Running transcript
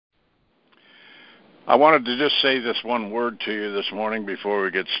I wanted to just say this one word to you this morning before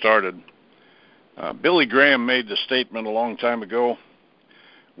we get started. Billy Graham made the statement a long time ago,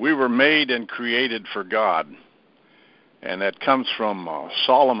 we were made and created for God. And that comes from the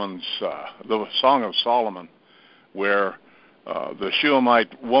Song of Solomon, where the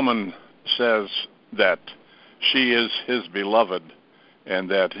Shulamite woman says that she is his beloved and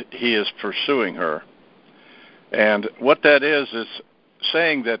that he is pursuing her. And what that is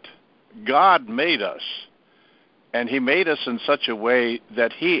saying that God made us, and he made us in such a way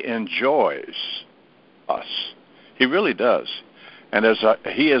that he enjoys us. He really does. And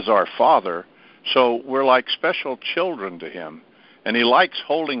he is our Father, so we're like special children to him. And he likes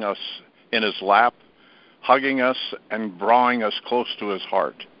holding us in his lap, hugging us, and drawing us close to his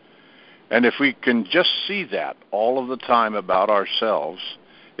heart. And if we can just see that all of the time about ourselves,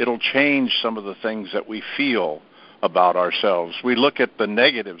 it'll change some of the things that we feel about ourselves. We look at the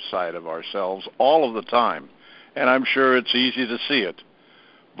negative side of ourselves all of the time, and I'm sure it's easy to see it.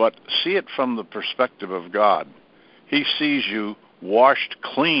 But see it from the perspective of God. He sees you washed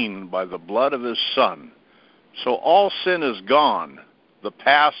clean by the blood of his Son. So all sin is gone. The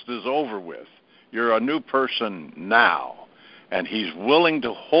past is over with. You're a new person now. And he's willing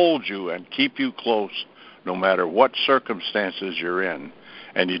to hold you and keep you close no matter what circumstances you're in.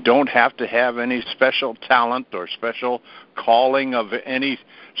 And you don't have to have any special talent or special calling of any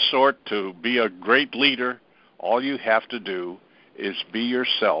sort to be a great leader. All you have to do is be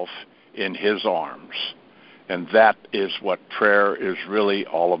yourself in his arms. And that is what prayer is really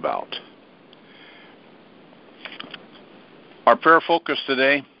all about. Our prayer focus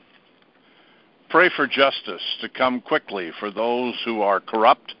today, pray for justice to come quickly for those who are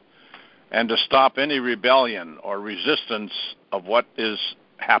corrupt and to stop any rebellion or resistance of what is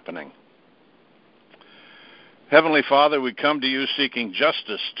happening. Heavenly Father, we come to you seeking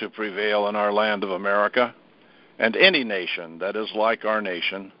justice to prevail in our land of America and any nation that is like our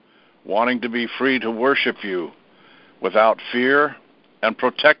nation, wanting to be free to worship you without fear and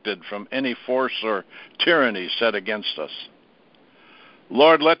protected from any force or tyranny set against us.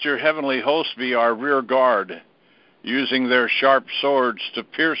 Lord, let your heavenly host be our rear guard, using their sharp swords to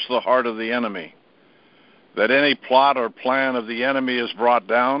pierce the heart of the enemy, that any plot or plan of the enemy is brought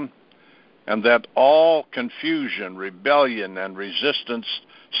down, and that all confusion, rebellion, and resistance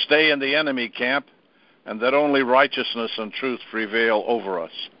stay in the enemy camp, and that only righteousness and truth prevail over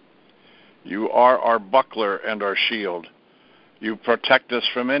us. You are our buckler and our shield. You protect us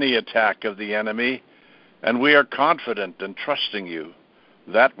from any attack of the enemy, and we are confident in trusting you.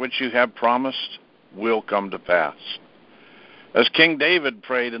 That which you have promised will come to pass. As King David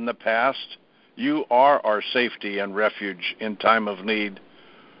prayed in the past, you are our safety and refuge in time of need.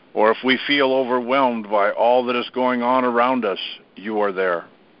 Or if we feel overwhelmed by all that is going on around us, you are there.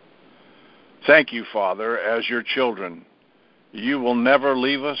 Thank you, Father, as your children. You will never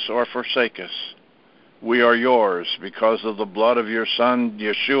leave us or forsake us. We are yours because of the blood of your Son,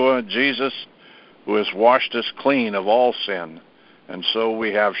 Yeshua, Jesus, who has washed us clean of all sin. And so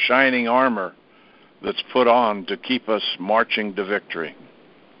we have shining armor that's put on to keep us marching to victory.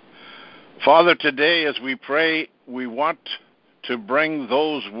 Father, today as we pray, we want to bring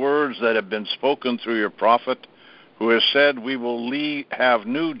those words that have been spoken through your prophet, who has said we will have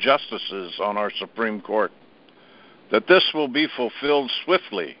new justices on our Supreme Court, that this will be fulfilled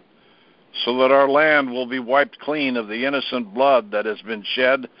swiftly, so that our land will be wiped clean of the innocent blood that has been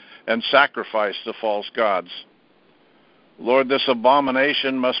shed and sacrificed to false gods. Lord, this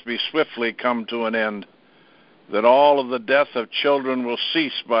abomination must be swiftly come to an end, that all of the death of children will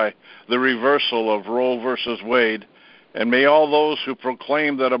cease by the reversal of Roe versus Wade, and may all those who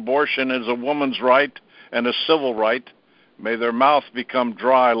proclaim that abortion is a woman's right and a civil right, may their mouth become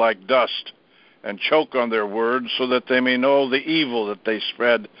dry like dust and choke on their words, so that they may know the evil that they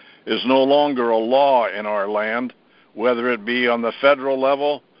spread is no longer a law in our land, whether it be on the federal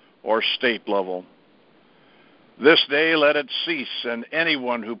level or state level. This day let it cease, and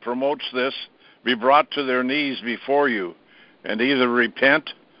anyone who promotes this be brought to their knees before you and either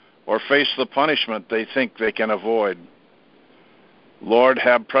repent or face the punishment they think they can avoid. Lord,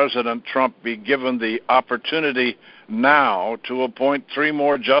 have President Trump be given the opportunity now to appoint 3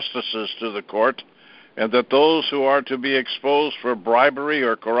 more justices to the court, and that those who are to be exposed for bribery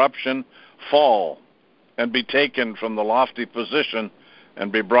or corruption fall and be taken from the lofty position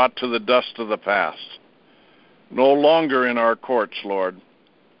and be brought to the dust of the past. No longer in our courts, Lord.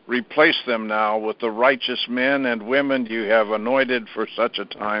 Replace them now with the righteous men and women you have anointed for such a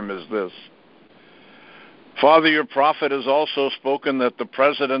time as this. Father, your prophet has also spoken that the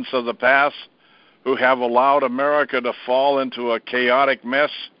presidents of the past who have allowed America to fall into a chaotic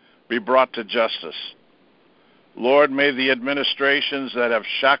mess be brought to justice. Lord, may the administrations that have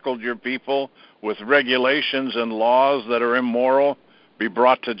shackled your people with regulations and laws that are immoral be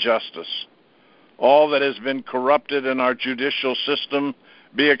brought to justice. All that has been corrupted in our judicial system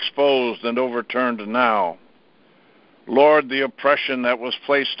be exposed and overturned now. Lord, the oppression that was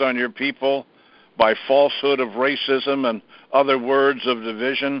placed on your people by falsehood of racism and other words of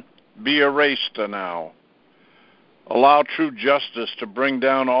division be erased now. Allow true justice to bring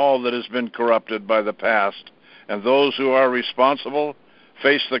down all that has been corrupted by the past, and those who are responsible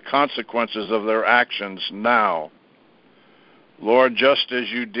face the consequences of their actions now. Lord, just as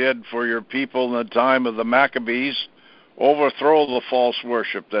you did for your people in the time of the Maccabees, overthrow the false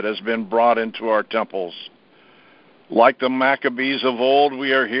worship that has been brought into our temples. Like the Maccabees of old,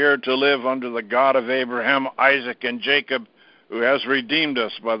 we are here to live under the God of Abraham, Isaac, and Jacob, who has redeemed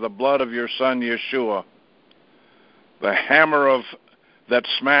us by the blood of your Son, Yeshua. The hammer that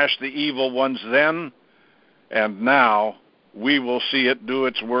smashed the evil ones then, and now we will see it do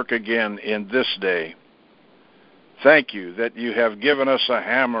its work again in this day. Thank you that you have given us a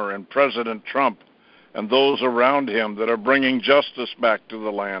hammer in President Trump and those around him that are bringing justice back to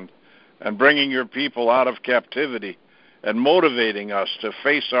the land and bringing your people out of captivity and motivating us to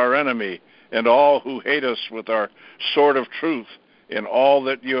face our enemy and all who hate us with our sword of truth in all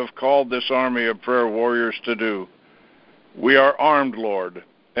that you have called this army of prayer warriors to do. We are armed, Lord,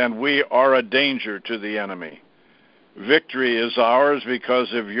 and we are a danger to the enemy. Victory is ours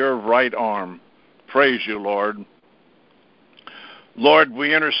because of your right arm. Praise you, Lord. Lord,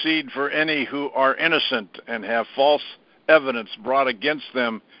 we intercede for any who are innocent and have false evidence brought against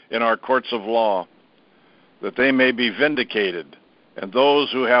them in our courts of law, that they may be vindicated, and those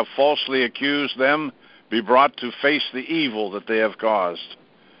who have falsely accused them be brought to face the evil that they have caused.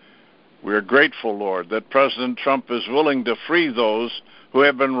 We are grateful, Lord, that President Trump is willing to free those who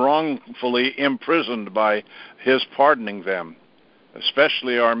have been wrongfully imprisoned by his pardoning them,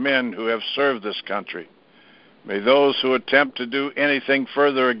 especially our men who have served this country. May those who attempt to do anything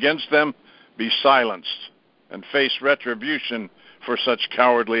further against them be silenced and face retribution for such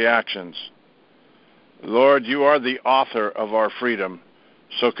cowardly actions. Lord, you are the author of our freedom,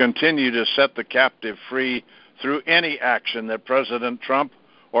 so continue to set the captive free through any action that President Trump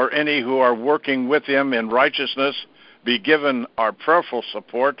or any who are working with him in righteousness be given our prayerful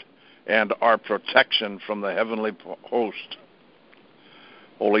support and our protection from the heavenly host.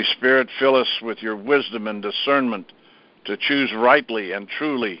 Holy Spirit, fill us with your wisdom and discernment to choose rightly and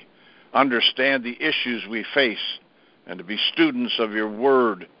truly, understand the issues we face, and to be students of your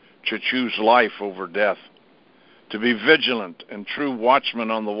word, to choose life over death, to be vigilant and true watchmen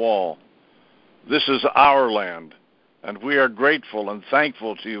on the wall. This is our land, and we are grateful and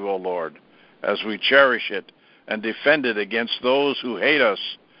thankful to you, O Lord, as we cherish it and defend it against those who hate us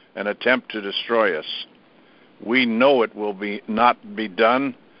and attempt to destroy us. We know it will not be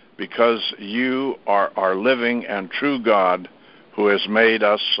done because you are our living and true God who has made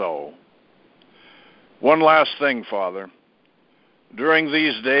us so. One last thing, Father. During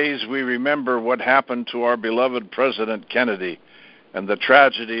these days, we remember what happened to our beloved President Kennedy and the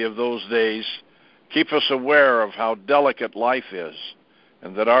tragedy of those days. Keep us aware of how delicate life is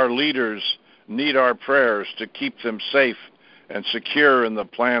and that our leaders need our prayers to keep them safe and secure in the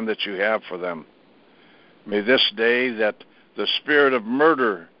plan that you have for them. May this day that the spirit of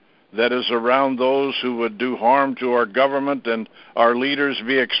murder that is around those who would do harm to our government and our leaders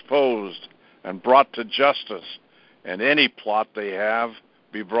be exposed and brought to justice, and any plot they have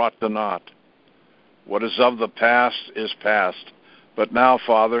be brought to naught. What is of the past is past, but now,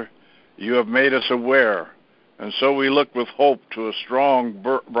 Father, you have made us aware, and so we look with hope to a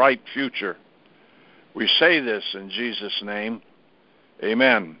strong, bright future. We say this in Jesus' name.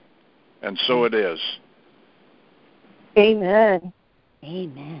 Amen. And so it is. Amen.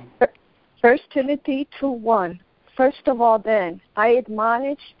 Amen. 1 Timothy 2:1. First of all, then, I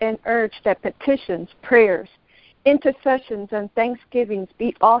admonish and urge that petitions, prayers, intercessions, and thanksgivings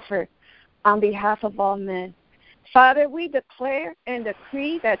be offered on behalf of all men. Father, we declare and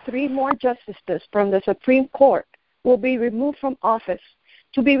decree that 3 more justices from the Supreme Court will be removed from office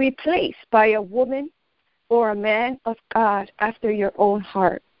to be replaced by a woman or a man of God after your own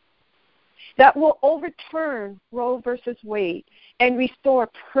heart, that will overturn Roe versus Wade and restore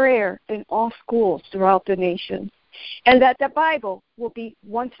prayer in all schools throughout the nation, and that the Bible will be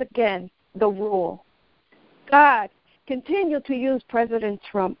once again the rule. God, continue to use President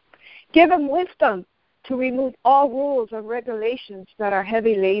Trump. Give him wisdom to remove all rules and regulations that are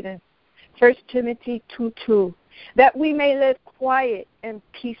heavy laden. 1 Timothy 2:2, that we may live quiet and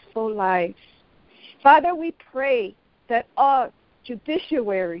peaceful lives. Father, we pray that our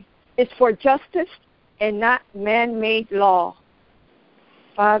judiciary is for justice and not man-made law.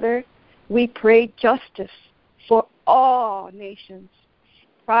 Father, we pray justice for all nations.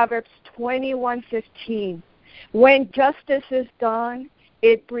 Proverbs 21:15. When justice is done,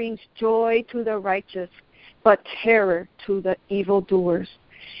 it brings joy to the righteous, but terror to the evildoers.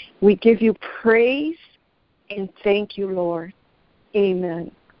 We give you praise and thank you, Lord.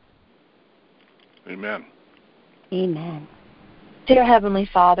 Amen. Amen. Amen. Dear Heavenly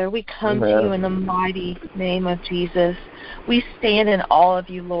Father, we come to you in the mighty name of Jesus. We stand in awe of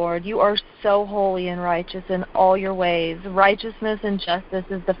you, Lord. You are so holy and righteous in all your ways. Righteousness and justice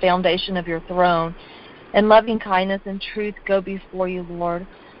is the foundation of your throne, and loving kindness and truth go before you, Lord.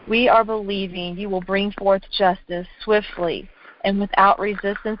 We are believing you will bring forth justice swiftly and without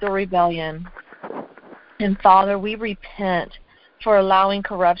resistance or rebellion. And Father, we repent for allowing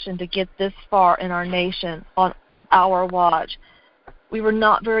corruption to get this far in our nation on our watch. We were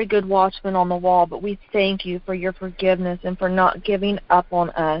not very good watchmen on the wall, but we thank you for your forgiveness and for not giving up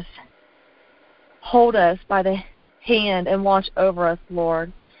on us. Hold us by the hand and watch over us,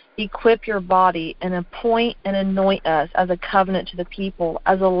 Lord. Equip your body and appoint and anoint us as a covenant to the people,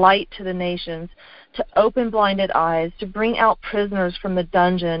 as a light to the nations, to open blinded eyes, to bring out prisoners from the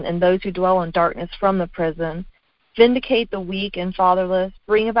dungeon and those who dwell in darkness from the prison. Vindicate the weak and fatherless.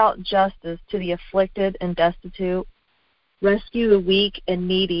 Bring about justice to the afflicted and destitute. Rescue the weak and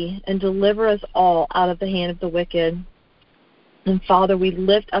needy, and deliver us all out of the hand of the wicked. And Father, we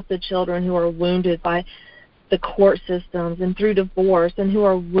lift up the children who are wounded by the court systems and through divorce, and who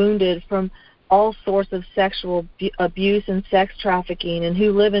are wounded from all sorts of sexual abuse and sex trafficking, and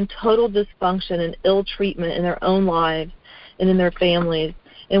who live in total dysfunction and ill treatment in their own lives and in their families.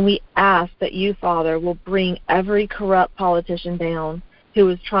 And we ask that you, Father, will bring every corrupt politician down who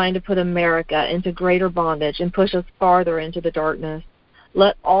is trying to put America into greater bondage and push us farther into the darkness.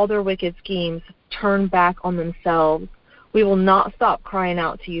 Let all their wicked schemes turn back on themselves. We will not stop crying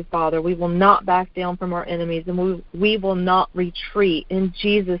out to you, Father. We will not back down from our enemies, and we will not retreat. In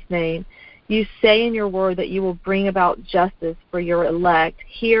Jesus' name, you say in your word that you will bring about justice for your elect.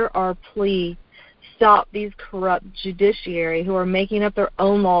 Hear our plea. Stop these corrupt judiciary who are making up their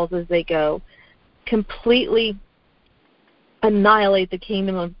own laws as they go. Completely annihilate the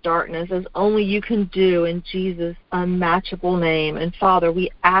kingdom of darkness as only you can do in Jesus' unmatchable name. And Father, we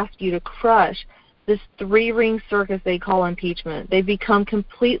ask you to crush this three-ring circus they call impeachment. They've become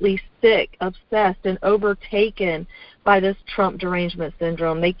completely sick, obsessed, and overtaken by this Trump derangement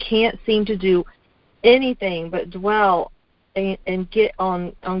syndrome. They can't seem to do anything but dwell and get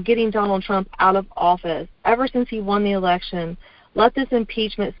on getting Donald Trump out of office. Ever since he won the election, let this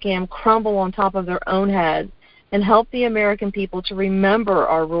impeachment scam crumble on top of their own heads, and help the American people to remember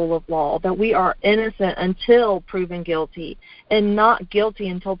our rule of law, that we are innocent until proven guilty, and not guilty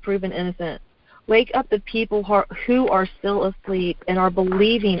until proven innocent. Wake up the people who are still asleep and are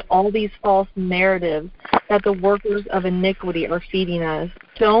believing all these false narratives that the workers of iniquity are feeding us.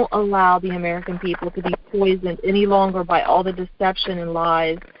 Don't allow the American people to be poisoned any longer by all the deception and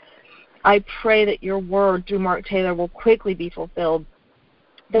lies. I pray that your word through Mark Taylor will quickly be fulfilled,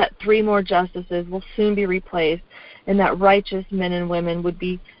 that 3 more justices will soon be replaced, and that righteous men and women would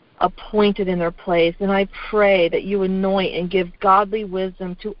be appointed in their place. And I pray that you anoint and give godly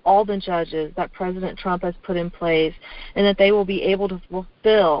wisdom to all the judges that President Trump has put in place, and that they will be able to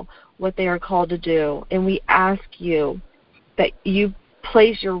fulfill what they are called to do. And we ask you that you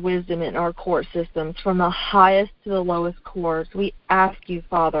place your wisdom in our court systems, from the highest to the lowest courts. We ask you,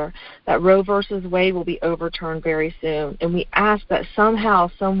 Father, that Roe versus Wade will be overturned very soon. And we ask that somehow,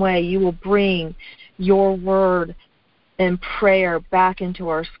 some way, you will bring your word and prayer back into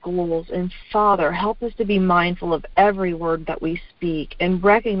our schools. And Father, help us to be mindful of every word that we speak and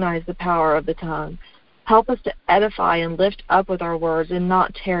recognize the power of the tongue. Help us to edify and lift up with our words and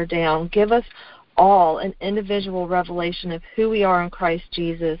not tear down. Give us all an individual revelation of who we are in Christ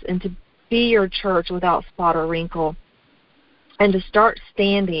Jesus, and to be your church without spot or wrinkle, and to start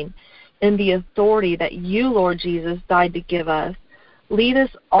standing in the authority that you, Lord Jesus, died to give us. Lead us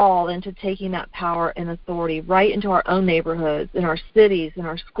all into taking that power and authority right into our own neighborhoods, in our cities, in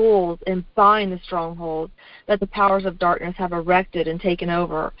our schools, and bind the strongholds that the powers of darkness have erected and taken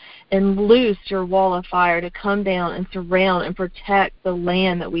over, and loose your wall of fire to come down and surround and protect the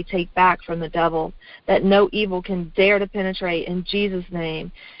land that we take back from the devil, that no evil can dare to penetrate, in Jesus'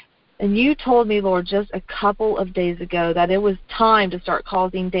 name. And you told me, Lord, just a couple of days ago that it was time to start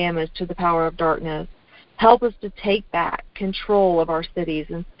causing damage to the power of darkness. Help us to take back control of our cities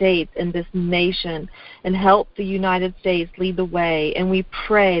and states and this nation, and help the United States lead the way. And we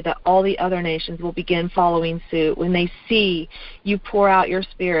pray that all the other nations will begin following suit when they see you pour out your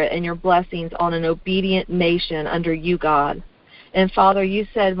Spirit and your blessings on an obedient nation under you, God. And Father, you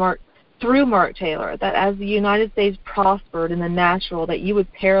said, through Mark Taylor, that as the United States prospered in the natural, that you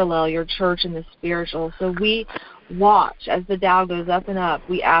would parallel your church in the spiritual. So we watch as the Dow goes up and up.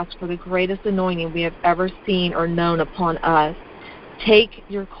 We ask for the greatest anointing we have ever seen or known upon us. Take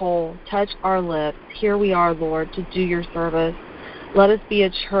your coal, touch our lips. Here we are, Lord, to do your service. Let us be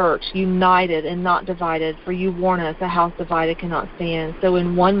a church united and not divided, for you warn us, a house divided cannot stand. So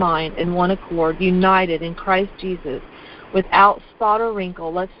in one mind, in one accord, united in Christ Jesus, without spot or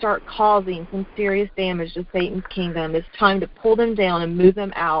wrinkle, let's start causing some serious damage to Satan's kingdom. It's time to pull them down and move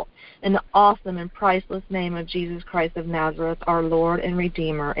them out in the awesome and priceless name of Jesus Christ of Nazareth, our Lord and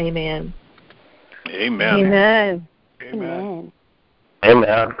Redeemer. Amen. Amen. Amen. Amen.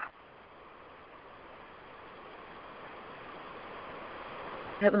 Amen.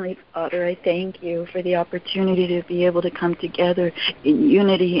 Heavenly Father, I thank you for the opportunity to be able to come together in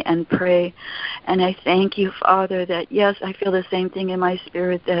unity and pray. And I thank you, Father, that, yes, I feel the same thing in my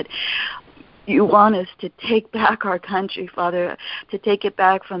spirit, that you want us to take back our country, Father, to take it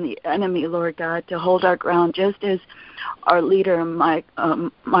back from the enemy, Lord God, to hold our ground, just as our leader,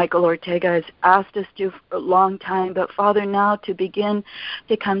 Michael Ortega, has asked us to for a long time. But, Father, now to begin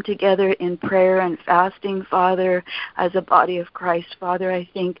to come together in prayer and fasting, Father, as a body of Christ, Father, I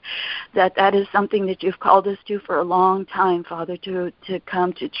think that is something that you've called us to for a long time, Father, to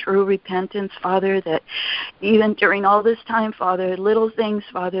come to true repentance, Father, that even during all this time, Father, little things,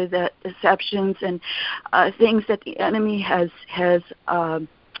 Father, that deceptions and things that the enemy has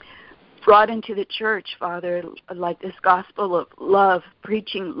brought into the church, Father, like this gospel of love,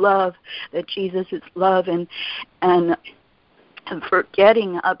 preaching love, that Jesus is love, and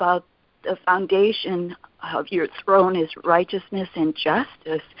forgetting about the foundation of your throne is righteousness and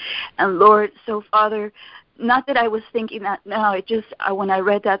justice. And Lord, so Father, not that I was thinking that now, it just when I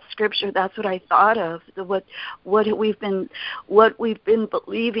read that scripture, that's what I thought of. What we've been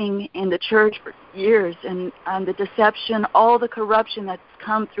believing in the church for years, and the deception, all the corruption that's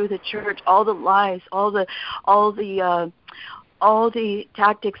come through the church, all the lies, all the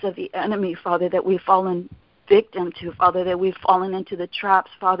tactics of the enemy, Father, that we've fallen victim to, Father, that we've fallen into the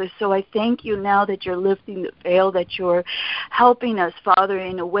traps, Father. So I thank you now that you're lifting the veil, that you're helping us, Father,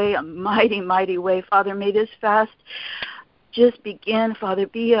 in a way, a mighty, mighty way. Father, may this fast just begin, Father,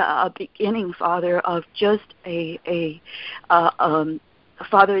 be a beginning, Father, of just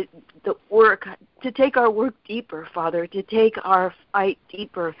Father, the work, to take our work deeper, Father, to take our fight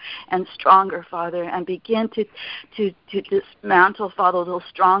deeper and stronger, Father, and begin to dismantle, Father, those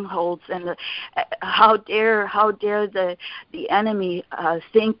strongholds. And how dare the enemy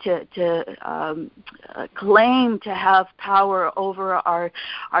think to claim to have power over our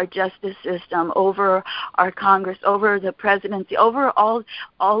justice system, over our Congress, over the presidency, over all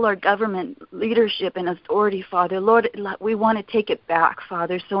our government leadership and authority, Father. Lord, we want to take it back,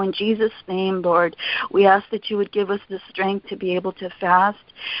 Father. So in Jesus' name, Lord, we ask that you would give us the strength to be able to fast,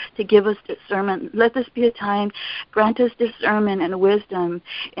 to give us discernment. Let this be a time, grant us discernment and wisdom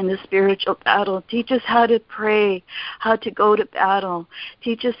in the spiritual battle. Teach us how to pray, how to go to battle.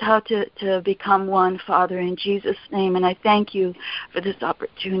 Teach us how to become one, Father, in Jesus' name. And I thank you for this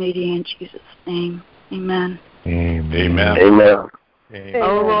opportunity in Jesus' name. Amen. Amen. Amen. Amen.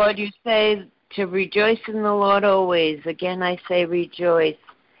 Oh, Lord, you say to rejoice in the Lord always. Again, I say rejoice.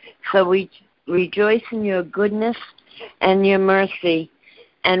 So we rejoice in your goodness and your mercy.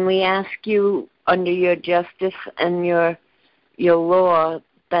 And we ask you under your justice and your law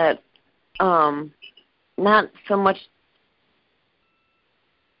that not so much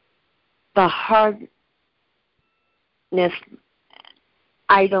the hardness,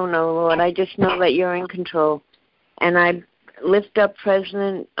 I don't know, Lord. I just know that you're in control. And I lift up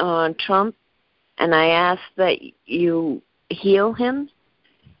President Trump, and I ask that you heal him,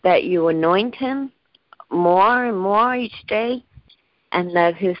 that you anoint him more and more each day, and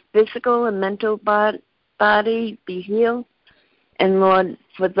that his physical and mental body be healed. And, Lord,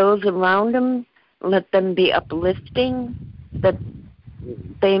 for those around him, let them be uplifting, that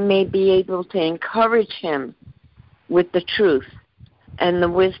they may be able to encourage him with the truth and the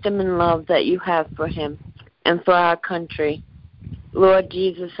wisdom and love that you have for him and for our country. Lord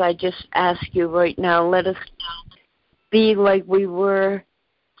Jesus, I just ask you right now, let us be like we were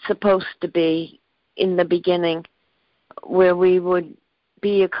supposed to be in the beginning, where we would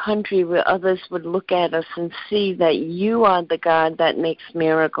be a country where others would look at us and see that you are the God that makes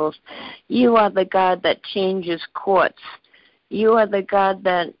miracles. You are the God that changes courts. You are the God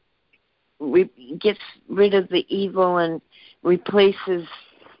that gets rid of the evil and replaces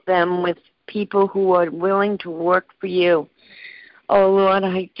them with people who are willing to work for you. Oh, Lord,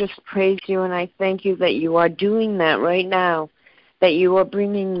 I just praise you and I thank you that you are doing that right now, that you are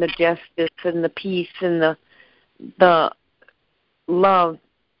bringing the justice and the peace and the love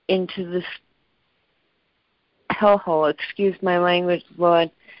into this hellhole. Excuse my language,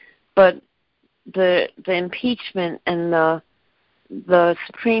 Lord, but the impeachment and the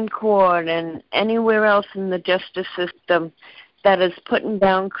Supreme Court and anywhere else in the justice system that is putting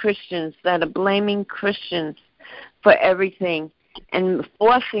down Christians, that are blaming Christians for everything and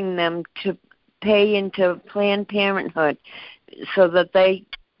forcing them to pay into Planned Parenthood so that they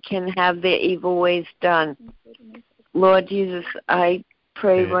can have their evil ways done. Lord Jesus, I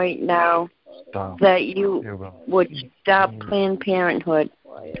pray right now that you would stop Planned Parenthood,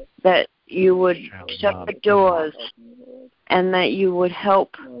 that you would shut the doors, and that you would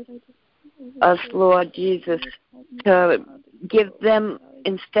help us, Lord Jesus, to give them,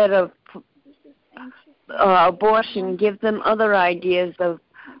 instead of abortion, give them other ideas of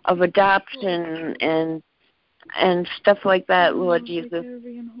adoption and stuff like that, Lord Jesus.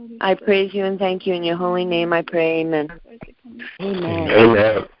 I praise you and thank you in your holy name. I pray, amen. Amen.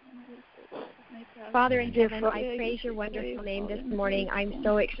 Amen. Father in heaven, I praise your wonderful name this morning. I'm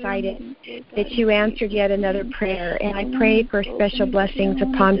so excited that you answered yet another prayer, and I pray for special blessings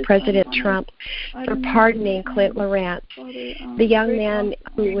upon President Trump for pardoning Clint Lawrence, the young man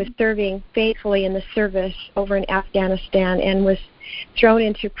who was serving faithfully in the service over in Afghanistan and was thrown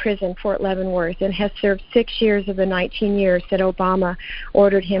into prison, Fort Leavenworth, and has served 6 years of the 19 years that Obama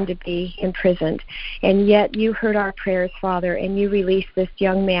ordered him to be imprisoned. And yet you heard our prayers, Father, and you released this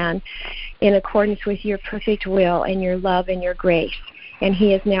young man in accordance with your perfect will and your love and your grace. And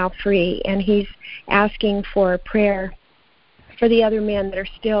he is now free, and he's asking for prayer for the other men that are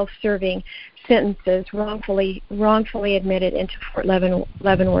still serving sentences wrongfully admitted into Fort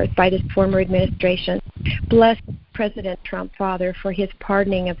Leavenworth by this former administration. Bless President Trump, Father, for his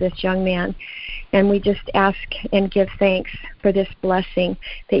pardoning of this young man. And we just ask and give thanks for this blessing,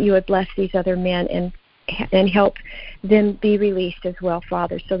 that you would bless these other men and help them be released as well,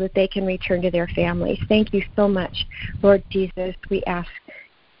 Father, so that they can return to their families. Thank you so much, Lord Jesus. We ask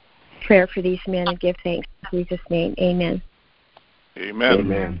prayer for these men and give thanks in Jesus' name. Amen. Amen.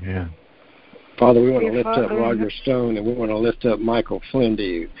 Amen. Yeah. Father, we want to lift up Roger Stone and we want to lift up Michael Flynn to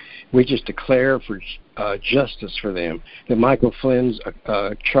you. We just declare for justice for them, that Michael Flynn's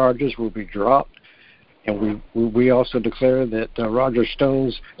charges will be dropped, and we also declare that Roger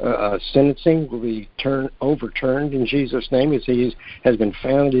Stone's sentencing will be overturned in Jesus' name, as he has been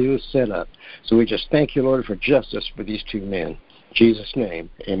found to do set up. So we just thank you, Lord, for justice for these two men. In Jesus'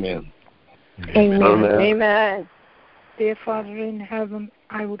 name, amen. Amen. Amen. Amen. Dear Father in heaven,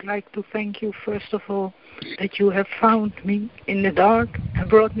 I would like to thank you, first of all, that you have found me in the dark and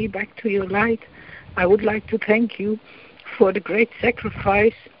brought me back to your light. I would like to thank you for the great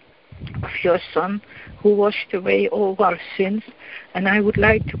sacrifice of your Son, who washed away all our sins. And I would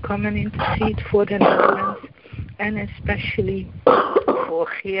like to come and intercede for the Netherlands, and especially for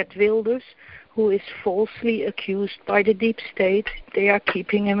Geert Wilders, who is falsely accused by the deep state. They are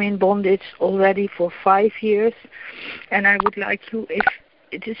keeping him in bondage already for 5 years. And I would like you, if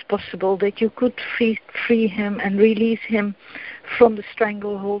it is possible, that you could free him and release him from the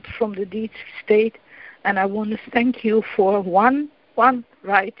stranglehold from the deep state. And I want to thank you for one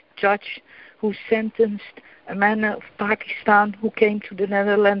right judge who sentenced a man of Pakistan who came to the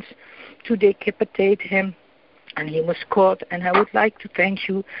Netherlands to decapitate him, and he was caught. And I would like to thank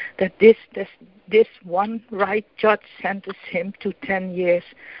you that this one right judge sentenced him to 10 years.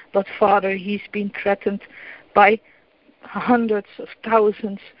 But Father, he's been threatened by hundreds of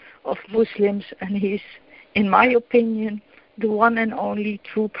thousands of Muslims, and he's, in my opinion, the one and only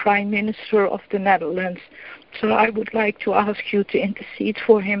true Prime Minister of the Netherlands. So I would like to ask you to intercede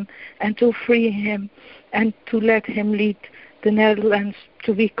for him and to free him and to let him lead the Netherlands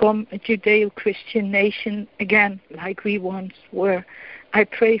to become a Judeo-Christian nation again, like we once were. I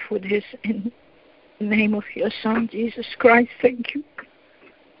pray for this in the name of your Son, Jesus Christ. Thank you.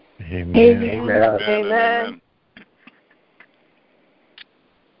 Amen. Amen. Amen. Amen.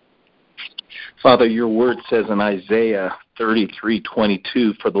 Father, your word says in Isaiah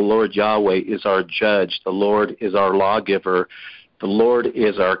 33:22, for the Lord Yahweh is our judge, the Lord is our lawgiver, the Lord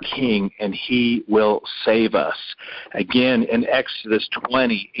is our king, and he will save us. Again, in Exodus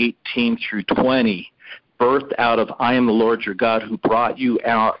 20:18 through 20, birthed out of, I am the Lord your God who brought you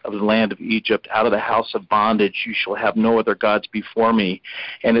out of the land of Egypt, out of the house of bondage. You shall have no other gods before me.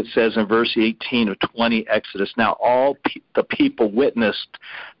 And it says in verse 18 of 20 Exodus, now all the people witnessed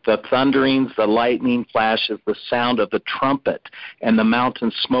the thunderings, the lightning flashes, the sound of the trumpet, and the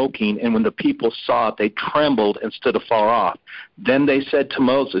mountain smoking. And when the people saw it, they trembled and stood afar off. Then they said to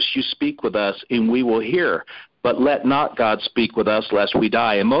Moses, you speak with us, and we will hear. But let not God speak with us, lest we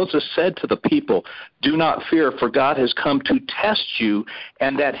die. And Moses said to the people, do not fear, for God has come to test you,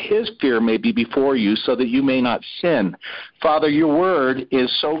 and that his fear may be before you, so that you may not sin. Father, your word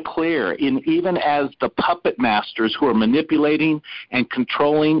is so clear, even as the puppet masters who are manipulating and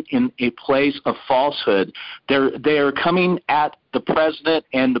controlling in a place of falsehood, they are coming at the president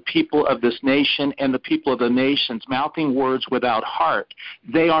and the people of this nation and the people of the nations, mouthing words without heart.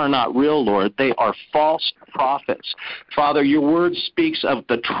 They are not real, Lord. They are false prophets. Father, your word speaks of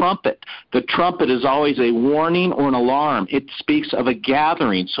the trumpet. The trumpet is always a warning or an alarm. It speaks of a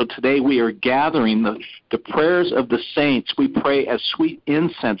gathering. So today we are gathering the prayers of the saints. We pray as sweet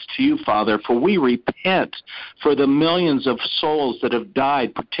incense to you, Father, for we repent for the millions of souls that have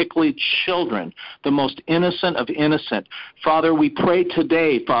died, particularly children, the most innocent of innocent. Father, we pray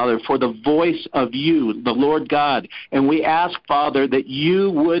today, Father, for the voice of you, the Lord God, and we ask, Father, that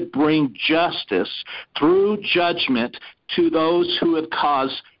you would bring justice through judgment to those who have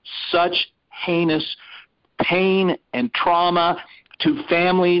caused such heinous pain and trauma to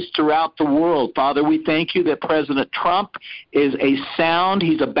families throughout the world. Father, we thank you that President Trump is a sound.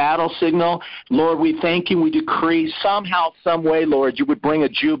 He's a battle signal. Lord, we thank you. We decree somehow, some way, Lord, you would bring a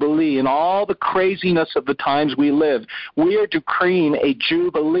jubilee in all the craziness of the times we live. We are decreeing a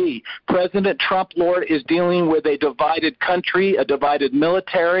jubilee. President Trump, Lord, is dealing with a divided country, a divided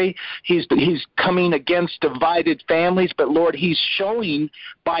military. He's coming against divided families, but Lord, he's showing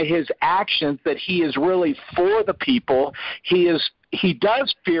by his actions that he is really for the people. He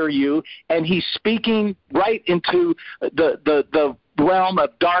does fear you, and he's speaking right into the realm of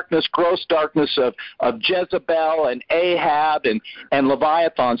darkness, gross darkness of Jezebel and Ahab and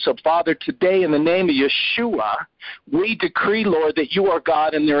Leviathan. So, Father, today in the name of Yeshua, we decree, Lord, that you are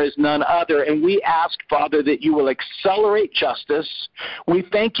God and there is none other. And we ask, Father, that you will accelerate justice. We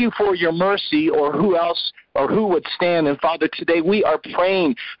thank you for your mercy, or who would stand. And, Father, today we are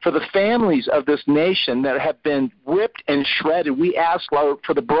praying for the families of this nation that have been ripped and shredded. We ask, Lord,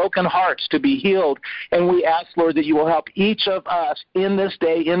 for the broken hearts to be healed. And we ask, Lord, that you will help each of us in this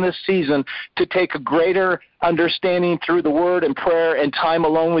day, in this season, to take a greater understanding through the word and prayer and time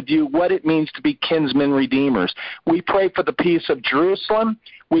alone with you what it means to be kinsmen redeemers. We pray for the peace of Jerusalem.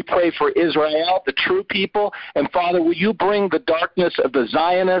 We pray for Israel, the true people. And, Father, will you bring the darkness of the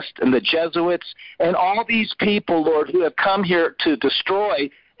Zionists and the Jesuits and all these people, Lord, who have come here to destroy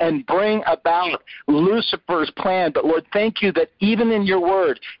and bring about Lucifer's plan. But, Lord, thank you that even in your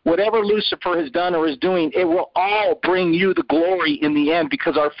word, whatever Lucifer has done or is doing, it will all bring you the glory in the end,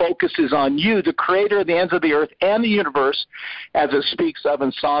 because our focus is on you, the creator of the ends of the earth and the universe, as it speaks of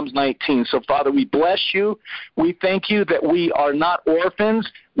in Psalms 19. So, Father, we bless you. We thank you that we are not orphans.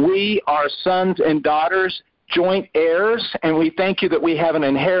 We are sons and daughters, joint heirs, and we thank you that we have an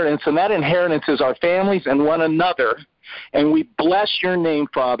inheritance, and that inheritance is our families and one another. And we bless your name,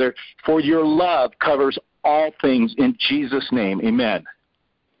 Father, for your love covers all things in Jesus' name. Amen.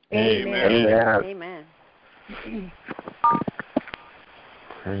 Amen.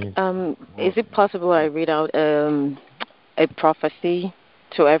 Is it possible I read out a prophecy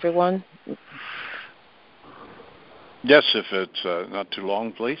to everyone? Yes, if it's not too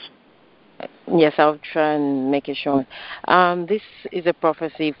long, please. Yes, I'll try and make it short. This is a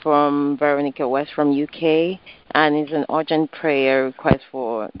prophecy from Veronica West from UK, and it's an urgent prayer request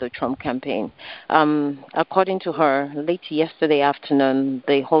for the Trump campaign. According to her, late yesterday afternoon,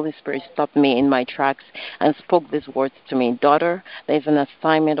 the Holy Spirit stopped me in my tracks and spoke these words to me. Daughter, there's an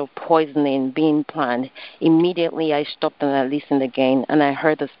assignment of poisoning being planned. Immediately I stopped and I listened again, and I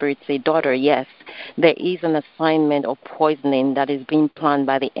heard the Spirit say, daughter, yes, there is an assignment of poisoning that is being planned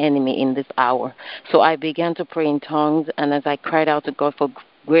by the enemy in this hour. So I began to pray in tongues, and as I cried out to God for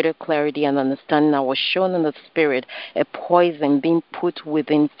greater clarity and understanding, I was shown in the Spirit a poison being put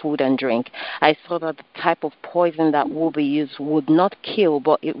within food and drink. I saw that the type of poison that will be used would not kill,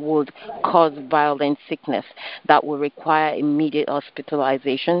 but it would cause violent sickness that would require immediate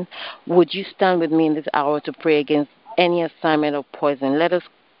hospitalization. Would you stand with me in this hour to pray against any assignment of poison? Let us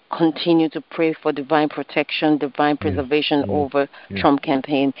continue to pray for divine protection, divine preservation over Trump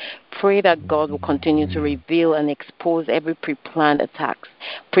campaign. Pray that God will continue to reveal and expose every pre-planned attacks.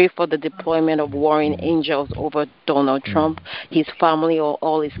 Pray for the deployment of warring angels over Donald Trump, his family, or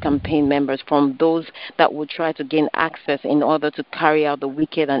all his campaign members, from those that will try to gain access in order to carry out the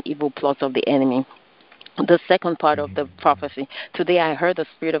wicked and evil plots of the enemy. The second part of the prophecy. Today I heard the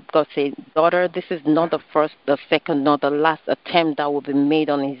Spirit of God say, daughter, this is not the first, the second, nor the last attempt that will be made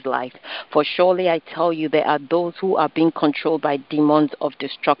on his life. For surely I tell you, there are those who are being controlled by demons of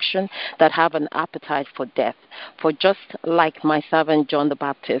destruction that have an appetite for death. For just like my servant John the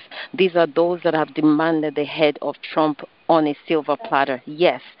Baptist, these are those that have demanded the head of Trump on a silver platter.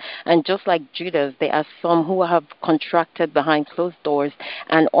 Yes, and just like Judas, there are some who have contracted behind closed doors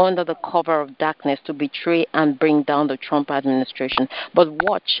and under the cover of darkness to betray and bring down the Trump administration. But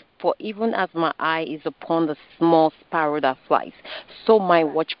watch, for even as my eye is upon the small sparrow that flies, so my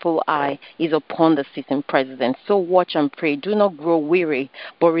watchful eye is upon the sitting president. So watch and pray. Do not grow weary,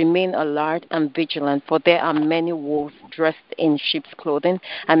 but remain alert and vigilant, for there are many wolves dressed in sheep's clothing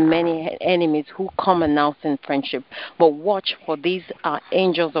and many enemies who come announcing friendship. But watch, for these are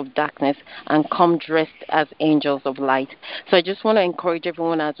angels of darkness and come dressed as angels of light. So I just want to encourage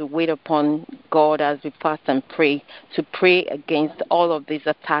everyone as we wait upon God, as we fast and pray, to pray against all of these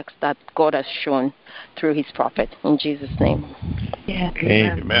attacks that God has shown through his prophet. In Jesus' name. Yeah.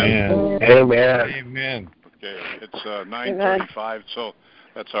 Amen. Amen. Okay, it's 9:35, so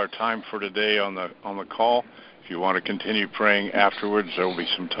that's our time for today on the call. If you want to continue praying afterwards, there will be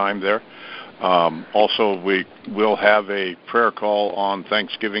some time there. Also, we will have a prayer call on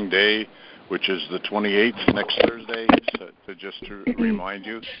Thanksgiving Day, which is the 28th, next Thursday, just to remind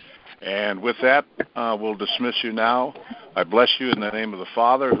you. And with that, we'll dismiss you now. I bless you in the name of the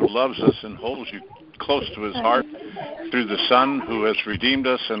Father, who loves us and holds you close to his heart, through the Son, who has redeemed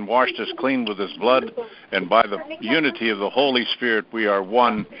us and washed us clean with his blood, and by the unity of the Holy Spirit, we are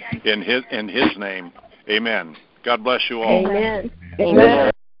one in his name. Amen. God bless you all. Amen. Amen.